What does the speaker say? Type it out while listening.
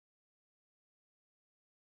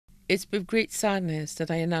It's with great sadness that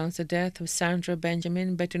I announce the death of Sandra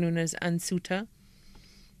Benjamin, better known as Ansuta,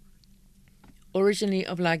 originally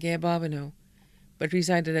of Laguerre, Barbano, but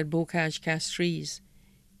resided at Bocage, Castries.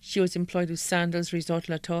 She was employed with Sandals Resort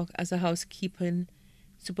La Tour as a housekeeping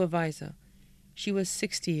supervisor. She was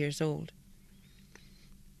 60 years old.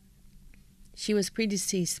 She was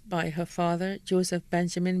predeceased by her father, Joseph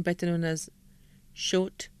Benjamin, better known as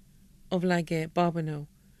Chote of Laguerre, Barbano.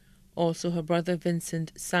 Also her brother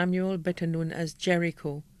Vincent Samuel, better known as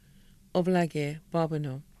Jericho of Laguerre,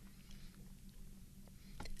 Barbano.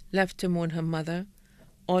 Left to mourn her mother,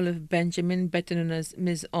 Olive Benjamin, better known as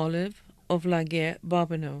Miss Olive of Laguerre,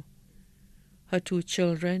 Barbano. Her two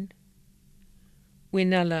children,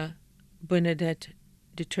 Winella Bernadette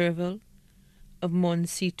de Turville of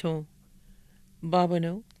Moncito,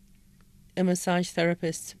 Barbano, a massage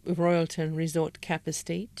therapist with Royalton Resort Cap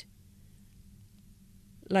Estate,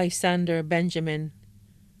 Lysander Benjamin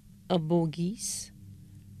of Bourgis,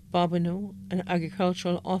 Barbano, an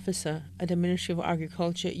agricultural officer at the Ministry of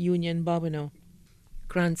Agriculture, Union, Barbano.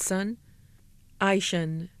 Grandson,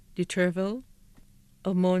 Aishan de Turville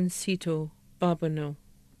of Moncito, Barbano.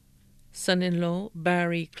 Son-in-law,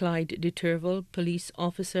 Barry Clyde de Turville, police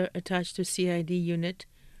officer attached to CID unit,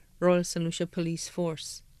 Royal St. Lucia Police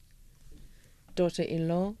Force.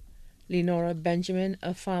 Daughter-in-law, Lenora Benjamin,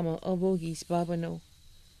 a farmer of Bourgis, Barbano.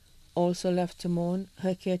 Also left to mourn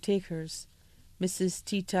her caretakers, Mrs.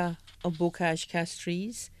 Tita of Bocage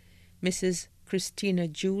Castries, Mrs. Christina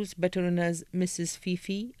Jules, better known as Mrs.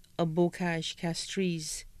 Fifi of Bocage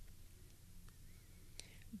Castries.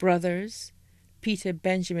 Brothers, Peter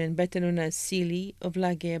Benjamin, better known as Seeley of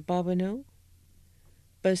Laguerre, Barbano.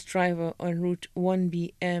 Bus driver on route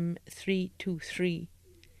 1BM 323.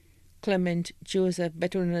 Clement Joseph,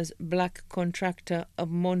 better known as Black Contractor of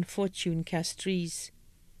Montfortune Castries.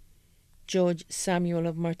 George Samuel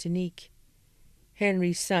of Martinique.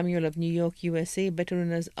 Henry Samuel of New York, USA, better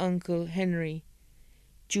known as Uncle Henry.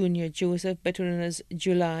 Junior Joseph, better known as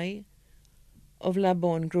July of La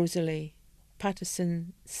Bonne Groselet.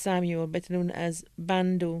 Patterson Samuel, better known as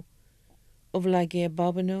Bando of Laguerre,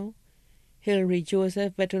 Barbano. Hilary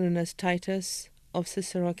Joseph, better known as Titus of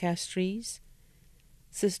Cicero Castries.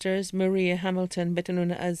 Sisters Maria Hamilton, better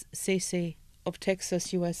known as Cece of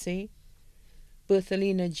Texas, USA.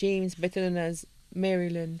 Berthelina James, better known as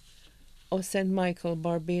Marilyn of St. Michael,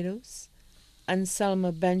 Barbados. And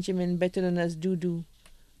Salma Benjamin, better known as Dudu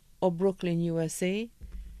of Brooklyn, USA.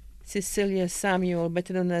 Cecilia Samuel,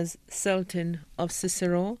 better known as Sultan of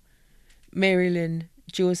Cicero. Marilyn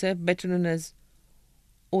Joseph, better known as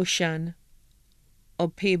Ocean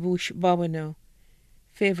of Peebush, Barbano.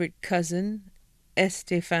 Favorite cousin,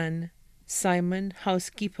 Estefan Simon,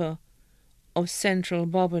 housekeeper of Central,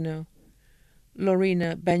 Barbano.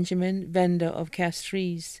 Lorena Benjamin, vendor of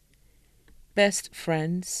Castries. Best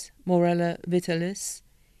friends, Morella Vitalis,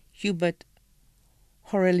 Hubert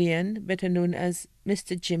Horelian, better known as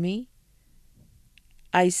Mr. Jimmy.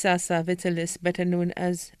 Isasa Vitalis, better known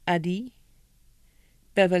as Adi.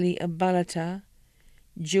 Beverly of Balata.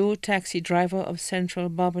 Joe, taxi driver of Central,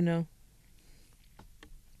 Barbano.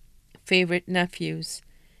 Favorite nephews,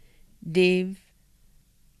 Dave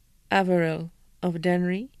Averill of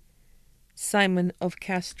Dennery, Simon of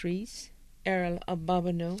Castries, Errol of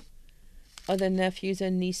Barbano. Other nephews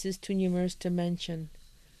and nieces too numerous to mention.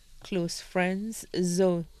 Close friends,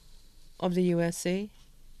 Zoe of the USA.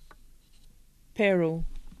 Pero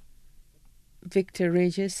Victor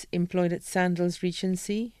Regis, employed at Sandals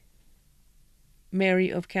Regency. Mary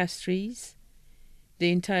of Castries. The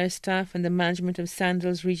entire staff and the management of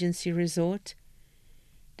Sandals Regency Resort.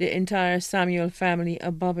 The entire Samuel family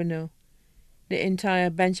of Barbano. The entire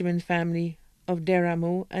Benjamin family of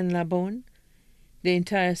Deramo and Labon. The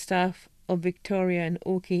entire staff of Victoria and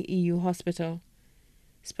OKEU Hospital.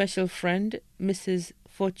 Special friend, Mrs.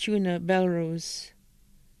 Fortuna Belrose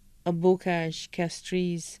of Bocage,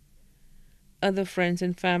 Castries. Other friends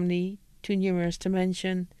and family, too numerous to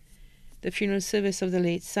mention. The funeral service of the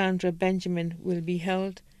late Sandra Benjamin will be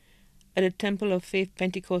held at the Temple of Faith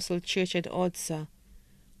Pentecostal Church at Odsa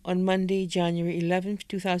on Monday, January 11th,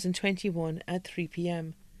 2021 at 3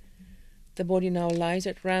 p.m. The body now lies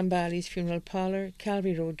at Rambali's Funeral Parlour,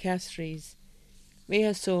 Calvary Road, Castries. May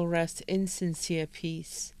her soul rest in sincere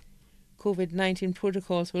peace. COVID-19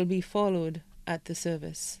 protocols will be followed at the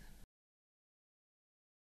service.